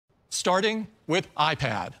starting with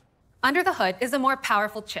iPad. Under the hood is a more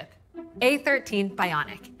powerful chip, A13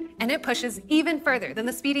 Bionic, and it pushes even further than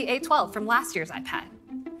the speedy A12 from last year's iPad.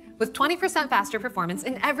 With 20% faster performance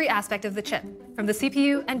in every aspect of the chip, from the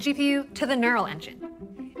CPU and GPU to the neural engine.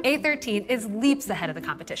 A13 is leaps ahead of the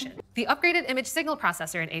competition. The upgraded image signal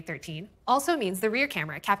processor in A13 also means the rear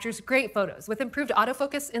camera captures great photos with improved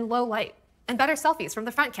autofocus in low light, and better selfies from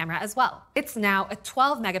the front camera as well. It's now a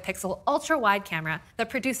 12-megapixel ultra-wide camera that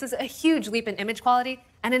produces a huge leap in image quality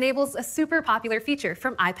and enables a super popular feature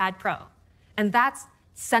from iPad Pro. And that's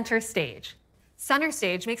Center Stage. Center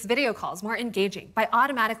Stage makes video calls more engaging by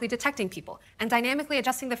automatically detecting people and dynamically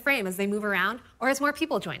adjusting the frame as they move around or as more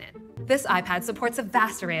people join in. This iPad supports a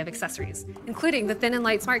vast array of accessories, including the thin and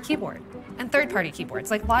light smart keyboard and third-party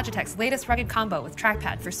keyboards like Logitech's latest rugged combo with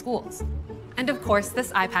trackpad for schools. And of course,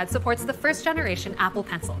 this iPad supports the first-generation Apple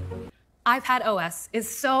Pencil. iPad OS is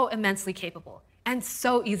so immensely capable and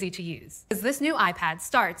so easy to use. This new iPad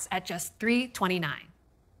starts at just $329.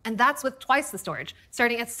 And that's with twice the storage,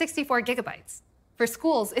 starting at 64 gigabytes. For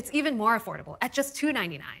schools, it's even more affordable at just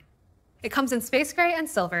 $299. It comes in space gray and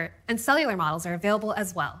silver, and cellular models are available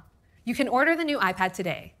as well. You can order the new iPad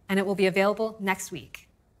today, and it will be available next week.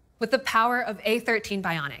 With the power of A13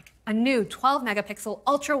 Bionic, a new 12-megapixel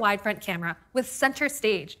ultra-wide front camera with Center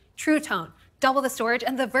Stage, True Tone, double the storage,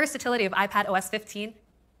 and the versatility of iPad OS 15,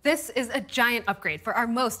 this is a giant upgrade for our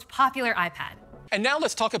most popular iPad. And now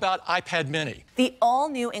let's talk about iPad mini. The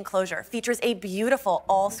all-new enclosure features a beautiful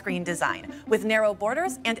all-screen design with narrow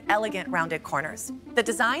borders and elegant rounded corners. The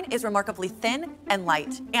design is remarkably thin and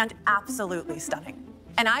light and absolutely stunning.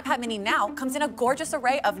 An iPad mini now comes in a gorgeous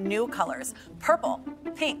array of new colors: purple,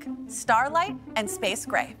 pink, starlight, and space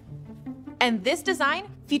gray. And this design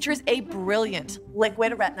features a brilliant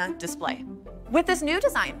liquid retina display. With this new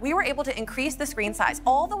design, we were able to increase the screen size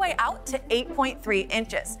all the way out to 8.3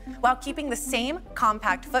 inches, while keeping the same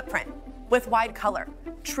compact footprint with wide color,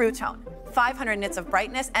 true tone, 500 nits of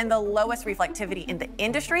brightness, and the lowest reflectivity in the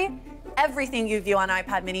industry. Everything you view on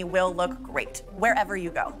iPad mini will look great wherever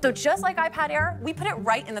you go. So just like iPad Air, we put it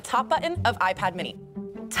right in the top button of iPad mini.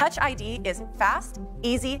 Touch ID is fast,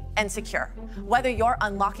 easy, and secure, whether you're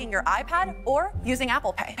unlocking your iPad or using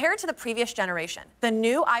Apple Pay. Compared to the previous generation, the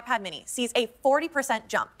new iPad mini sees a 40%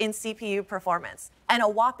 jump in CPU performance and a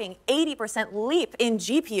whopping 80% leap in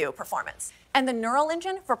GPU performance. And the neural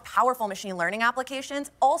engine for powerful machine learning applications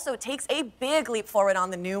also takes a big leap forward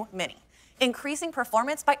on the new mini, increasing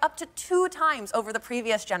performance by up to 2 times over the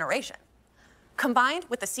previous generation. Combined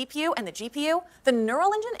with the CPU and the GPU, the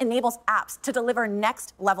neural engine enables apps to deliver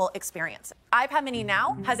next-level experiences. iPad mini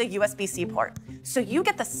now has a USB-C port, so you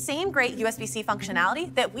get the same great USB-C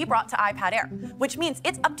functionality that we brought to iPad Air, which means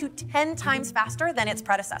it's up to 10 times faster than its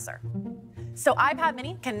predecessor. So iPad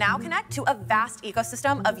mini can now connect to a vast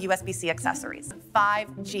ecosystem of USB-C accessories.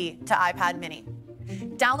 5G to iPad mini.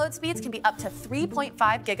 Download speeds can be up to 3.5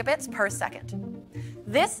 gigabits per second.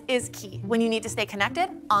 This is key when you need to stay connected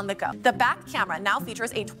on the go. The back camera now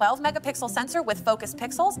features a 12-megapixel sensor with focused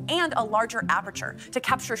pixels and a larger aperture to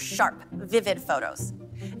capture sharp, vivid photos.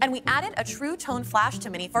 And we added a true tone flash to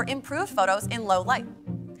Mini for improved photos in low light.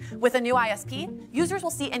 With a new ISP, users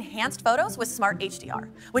will see enhanced photos with Smart HDR,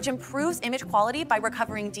 which improves image quality by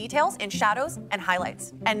recovering details in shadows and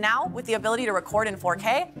highlights. And now, with the ability to record in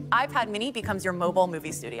 4K, iPad mini becomes your mobile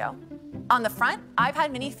movie studio. On the front,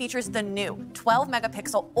 iPad mini features the new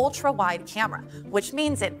 12-megapixel ultra-wide camera, which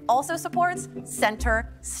means it also supports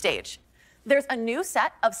Center Stage. There's a new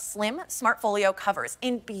set of slim Smartfolio covers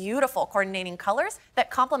in beautiful coordinating colors that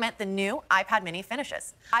complement the new iPad mini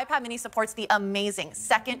finishes. iPad mini supports the amazing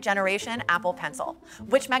second-generation Apple Pencil,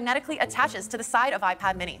 which magnetically attaches to the side of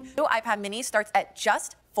iPad mini. New iPad mini starts at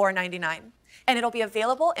just $499, and it'll be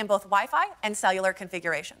available in both Wi-Fi and cellular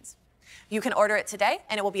configurations. You can order it today,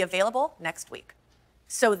 and it will be available next week.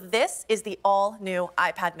 So this is the all-new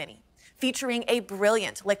iPad mini, featuring a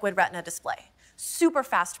brilliant liquid retina display, super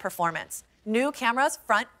fast performance, new cameras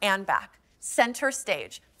front and back, Center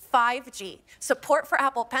Stage, 5G, support for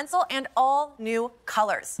Apple Pencil, and all new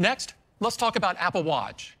colors. Next, let's talk about Apple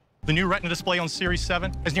Watch. The new Retina display on Series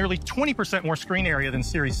 7 has nearly 20% more screen area than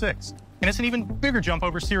Series 6. And it's an even bigger jump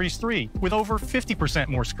over Series 3, with over 50%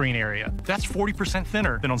 more screen area. That's 40%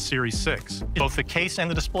 thinner than on Series 6. Both the case and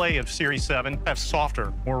the display of Series 7 have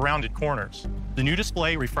softer, more rounded corners. The new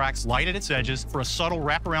display refracts light at its edges for a subtle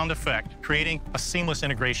wraparound effect, creating a seamless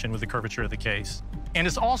integration with the curvature of the case. And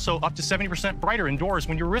it's also up to 70% brighter indoors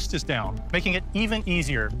when your wrist is down, making it even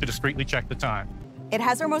easier to discreetly check the time. It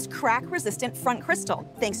has our most crack-resistant front crystal,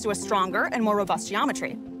 thanks to a stronger and more robust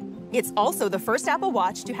geometry. It's also the first Apple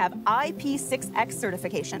Watch to have IP6X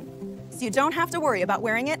certification. so you don't have to worry about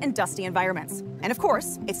wearing it in dusty environments. And of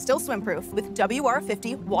course, it's still swim-proof with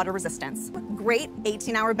WR50 water resistance. Great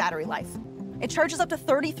 18-hour battery life. It charges up to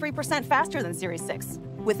 33% faster than Series 6.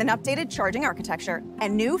 With an updated charging architecture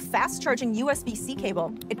and new fast-charging USB-C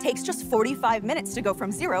cable, it takes just 45 minutes to go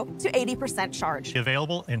from 0 to 80% charge.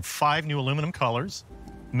 Available in 5 new aluminum colors: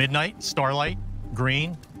 Midnight, Starlight,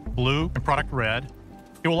 Green, Blue, and Product Red.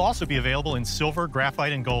 It will also be available in silver,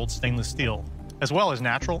 graphite, and gold stainless steel, as well as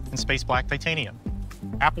natural and space black titanium.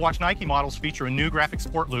 Apple Watch Nike models feature a new graphic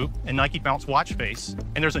sport loop and Nike Bounce watch face,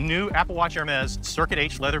 and there's a new Apple Watch Hermes Circuit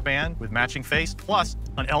H leather band with matching face, plus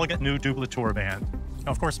an elegant new Doublature band.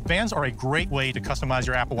 Now, of course, bands are a great way to customize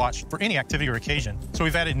your Apple Watch for any activity or occasion, so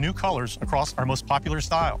we've added new colors across our most popular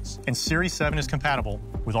styles, and Series 7 is compatible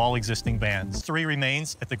with all existing bands. 3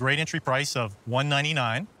 remains at the great entry price of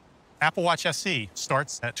 $199. Apple Watch SE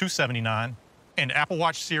starts at $279, and Apple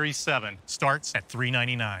Watch Series 7 starts at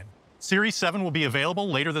 $399. Series 7 will be available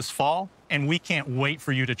later this fall, and we can't wait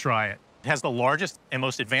for you to try it. It has the largest and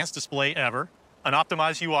most advanced display ever, an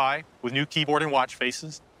optimized UI with new keyboard and watch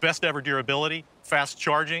faces, best ever durability, fast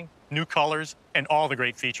charging, new colors, and all the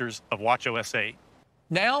great features of watchOS 8.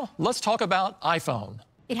 Now, let's talk about iPhone.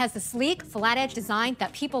 It has the sleek, flat-edge design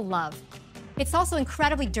that people love. It's also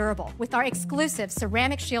incredibly durable with our exclusive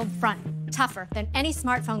ceramic shield front, tougher than any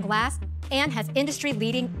smartphone glass, and has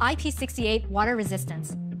industry-leading IP68 water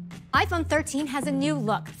resistance. iPhone 13 has a new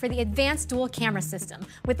look for the advanced dual camera system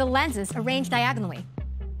with the lenses arranged diagonally.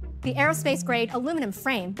 The aerospace-grade aluminum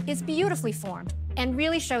frame is beautifully formed and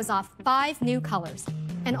really shows off 5 new colors: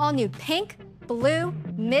 an all-new pink, blue,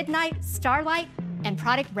 midnight, starlight, and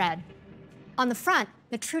product red. On the front,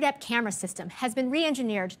 the TrueDepth camera system has been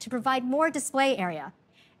re-engineered to provide more display area.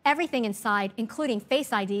 Everything inside, including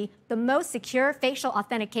Face ID, the most secure facial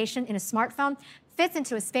authentication in a smartphone, fits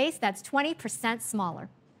into a space that's 20% smaller.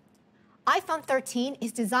 iPhone 13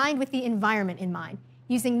 is designed with the environment in mind,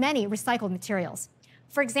 using many recycled materials.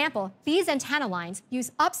 For example, these antenna lines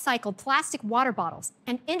use upcycled plastic water bottles,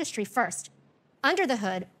 an industry first. Under the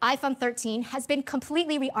hood, iPhone 13 has been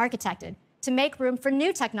completely re-architected to make room for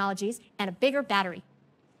new technologies and a bigger battery.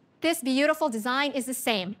 This beautiful design is the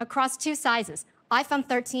same across 2 sizes, iPhone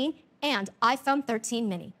 13 and iPhone 13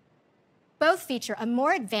 mini. Both feature a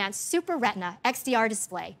more advanced Super Retina XDR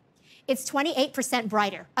display. It's 28%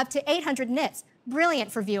 brighter, up to 800 nits,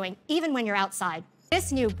 brilliant for viewing even when you're outside.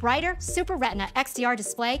 This new brighter Super Retina XDR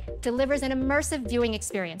display delivers an immersive viewing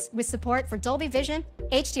experience with support for Dolby Vision,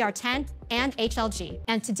 HDR10, and HLG.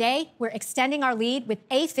 And today, we're extending our lead with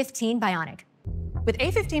A15 Bionic. With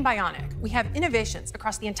A15 Bionic, we have innovations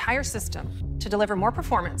across the entire system to deliver more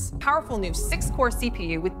performance, powerful new 6-core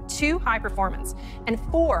CPU with 2 high-performance and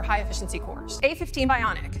 4 high-efficiency cores. A15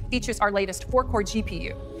 Bionic features our latest 4-core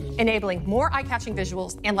GPU, enabling more eye-catching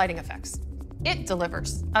visuals and lighting effects. It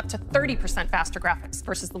delivers up to 30% faster graphics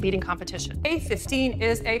versus the leading competition. A15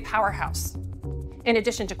 is a powerhouse. In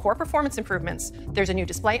addition to core performance improvements, there's a new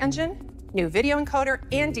display engine, new video encoder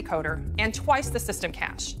and decoder, and twice the system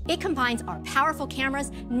cache. It combines our powerful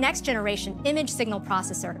cameras, next-generation image signal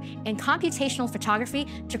processor, and computational photography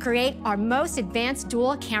to create our most advanced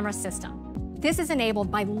dual camera system. This is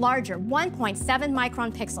enabled by larger 1.7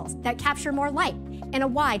 micron pixels that capture more light and a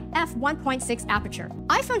wide f1.6 aperture.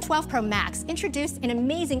 iPhone 12 Pro Max introduced an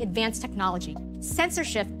amazing advanced technology, sensor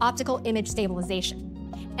shift optical image stabilization.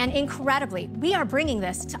 And incredibly, we are bringing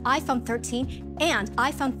this to iPhone 13 and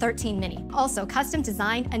iPhone 13 mini. Also custom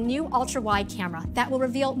designed a new ultra-wide camera that will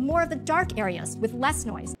reveal more of the dark areas with less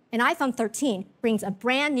noise. And iPhone 13 brings a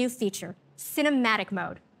brand new feature, cinematic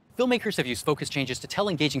mode. Filmmakers have used focus changes to tell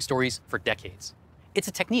engaging stories for decades. It's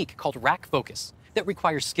a technique called rack focus that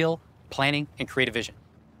requires skill, planning, and creative vision.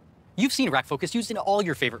 You've seen rack focus used in all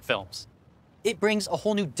your favorite films. It brings a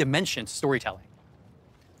whole new dimension to storytelling.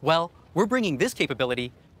 Well, we're bringing this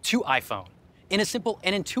capability to iPhone in a simple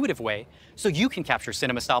and intuitive way so you can capture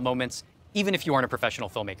cinema-style moments even if you aren't a professional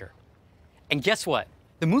filmmaker. And guess what?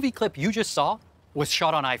 The movie clip you just saw was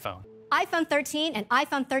shot on iPhone. iPhone 13 and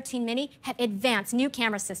iPhone 13 mini have advanced new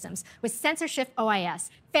camera systems with sensor shift OIS,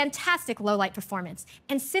 fantastic low-light performance,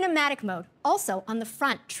 and cinematic mode, also on the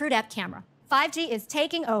front TrueDepth camera. 5G is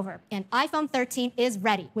taking over, and iPhone 13 is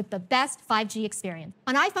ready with the best 5G experience.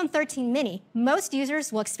 On iPhone 13 mini, most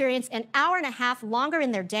users will experience an hour-and-a-half longer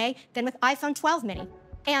in their day than with iPhone 12 mini.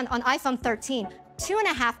 And on iPhone 13,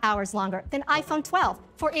 2.5 hours longer than iPhone 12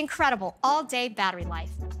 for incredible all-day battery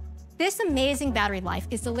life. This amazing battery life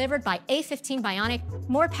is delivered by A15 Bionic,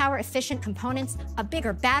 more power-efficient components, a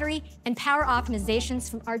bigger battery, and power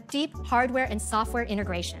optimizations from our deep hardware and software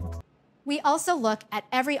integration. We also look at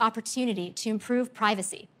every opportunity to improve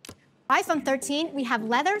privacy. iPhone 13, we have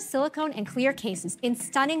leather, silicone, and clear cases in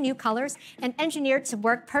stunning new colors and engineered to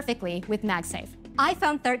work perfectly with MagSafe.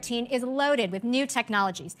 iPhone 13 is loaded with new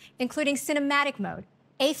technologies, including cinematic mode,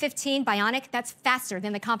 A15 Bionic that's faster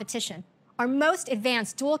than the competition, our most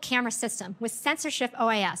advanced dual camera system with sensor shift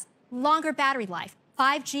OIS, longer battery life,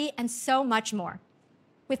 5G, and so much more.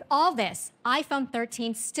 With all this, iPhone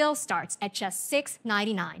 13 still starts at just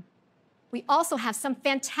 $699. We also have some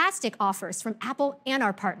fantastic offers from Apple and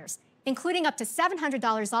our partners, including up to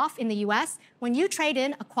 $700 off in the US when you trade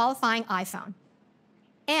in a qualifying iPhone.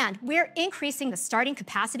 And we're increasing the starting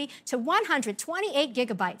capacity to 128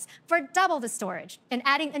 gigabytes for double the storage and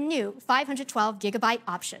adding a new 512 gigabyte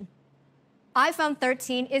option. iPhone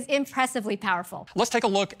 13 is impressively powerful. Let's take a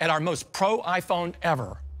look at our most pro iPhone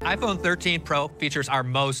ever. iPhone 13 Pro features our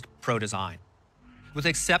most pro design, with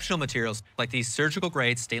exceptional materials like these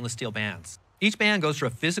surgical-grade stainless steel bands. Each band goes through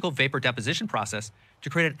a physical vapor deposition process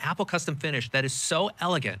to create an Apple custom finish that is so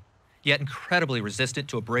elegant, yet incredibly resistant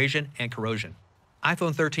to abrasion and corrosion.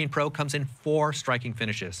 iPhone 13 Pro comes in 4 striking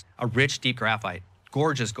finishes: a rich, deep graphite,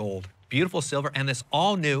 gorgeous gold, beautiful silver, and this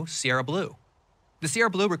all-new Sierra Blue. The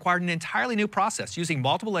Sierra Blue required an entirely new process using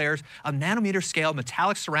multiple layers of nanometer-scale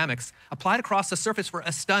metallic ceramics applied across the surface for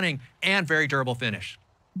a stunning and very durable finish.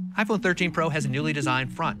 iPhone 13 Pro has a newly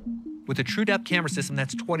designed front with a true depth camera system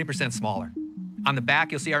that's 20% smaller. On the back,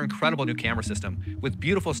 you'll see our incredible new camera system with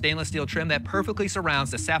beautiful stainless steel trim that perfectly surrounds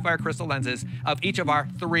the sapphire crystal lenses of each of our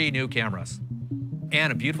 3 new cameras.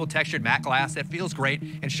 And a beautiful textured matte glass that feels great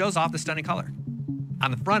and shows off the stunning color. On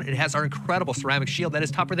the front, it has our incredible ceramic shield that is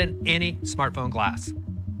tougher than any smartphone glass.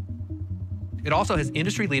 It also has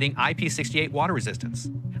industry-leading IP68 water resistance.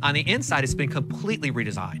 On the inside, it's been completely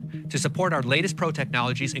redesigned to support our latest Pro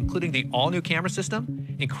technologies, including the all-new camera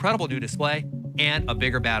system, incredible new display, and a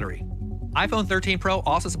bigger battery. iPhone 13 Pro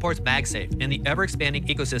also supports MagSafe and the ever-expanding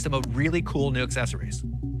ecosystem of really cool new accessories.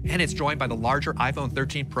 And it's joined by the larger iPhone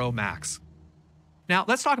 13 Pro Max. Now,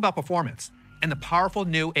 let's talk about performance and the powerful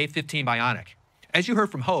new A15 Bionic. As you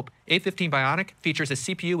heard from Hope, A15 Bionic features a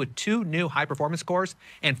CPU with 2 new high-performance cores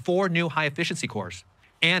and 4 new high-efficiency cores,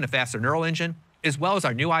 and a faster neural engine, as well as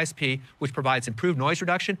our new ISP, which provides improved noise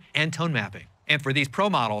reduction and tone mapping. And for these Pro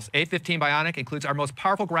models, A15 Bionic includes our most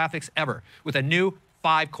powerful graphics ever with a new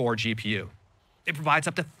 5-core GPU. It provides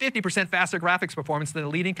up to 50% faster graphics performance than the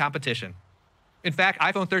leading competition. In fact,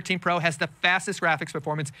 iPhone 13 Pro has the fastest graphics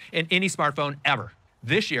performance in any smartphone ever.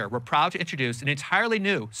 This year, we're proud to introduce an entirely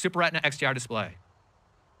new Super Retina XDR display.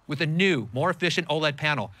 With a new, more efficient OLED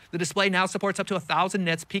panel, the display now supports up to 1,000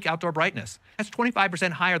 nits peak outdoor brightness. That's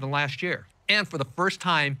 25% higher than last year. And for the first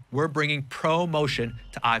time, we're bringing ProMotion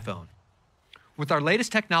to iPhone. With our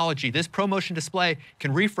latest technology, this ProMotion display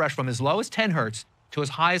can refresh from as low as 10 Hz to as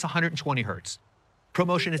high as 120 Hz.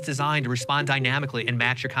 ProMotion is designed to respond dynamically and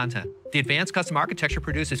match your content. The advanced custom architecture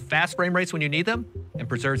produces fast frame rates when you need them and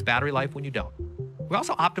preserves battery life when you don't. We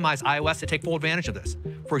also optimize iOS to take full advantage of this.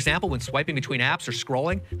 For example, when swiping between apps or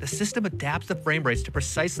scrolling, the system adapts the frame rates to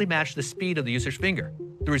precisely match the speed of the user's finger.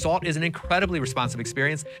 The result is an incredibly responsive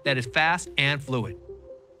experience that is fast and fluid.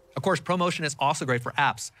 Of course, ProMotion is also great for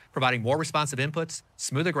apps, providing more responsive inputs,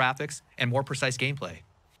 smoother graphics, and more precise gameplay.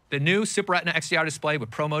 The new Super Retina XDR display with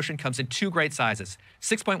ProMotion comes in 2 great sizes,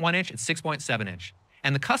 6.1-inch and 6.7-inch.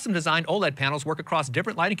 And the custom-designed OLED panels work across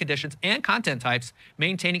different lighting conditions and content types,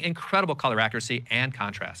 maintaining incredible color accuracy and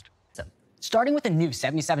contrast. Starting with a new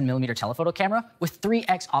 77mm telephoto camera with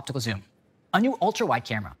 3x optical zoom, a new ultra-wide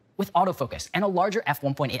camera with autofocus and a larger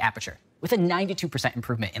f1.8 aperture with a 92%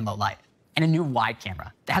 improvement in low light, and a new wide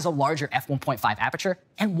camera that has a larger f1.5 aperture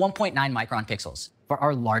and 1.9 micron pixels for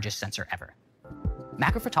our largest sensor ever.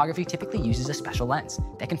 Macro photography typically uses a special lens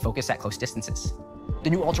that can focus at close distances. The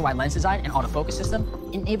new ultra-wide lens design and autofocus system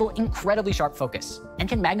enable incredibly sharp focus and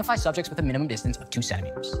can magnify subjects with a minimum distance of 2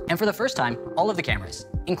 centimeters. And for the first time, all of the cameras,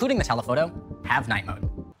 including the telephoto, have night mode.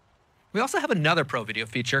 We also have another Pro Video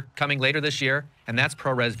feature coming later this year, and that's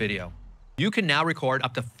ProRes Video. You can now record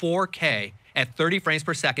up to 4K at 30 frames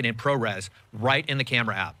per second in ProRes right in the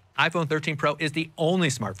camera app. iPhone 13 Pro is the only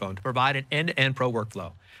smartphone to provide an end-to-end Pro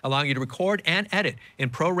workflow, allowing you to record and edit in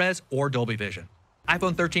ProRes or Dolby Vision.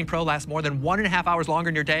 iPhone 13 Pro lasts more than 1.5 hours longer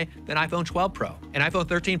in your day than iPhone 12 Pro, and iPhone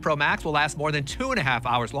 13 Pro Max will last more than 2.5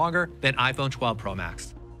 hours longer than iPhone 12 Pro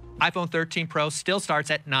Max. iPhone 13 Pro still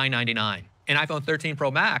starts at $999, and iPhone 13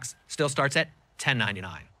 Pro Max still starts at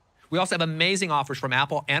 $1099. We also have amazing offers from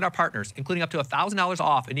Apple and our partners, including up to $1,000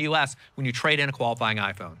 off in the US when you trade in a qualifying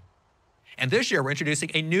iPhone. And this year, we're introducing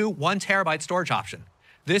a new 1 terabyte storage option.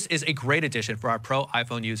 This is a great addition for our Pro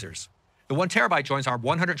iPhone users. The 1 terabyte joins our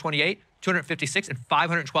 128, 256, and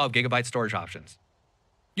 512 gigabyte storage options.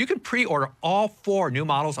 You can pre-order all 4 new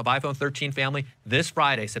models of iPhone 13 family this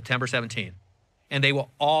Friday, September 17th, and they will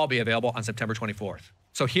all be available on September 24th.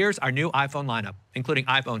 So here's our new iPhone lineup, including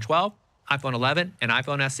iPhone 12, iPhone 11, and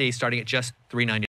iPhone SE starting at just $399.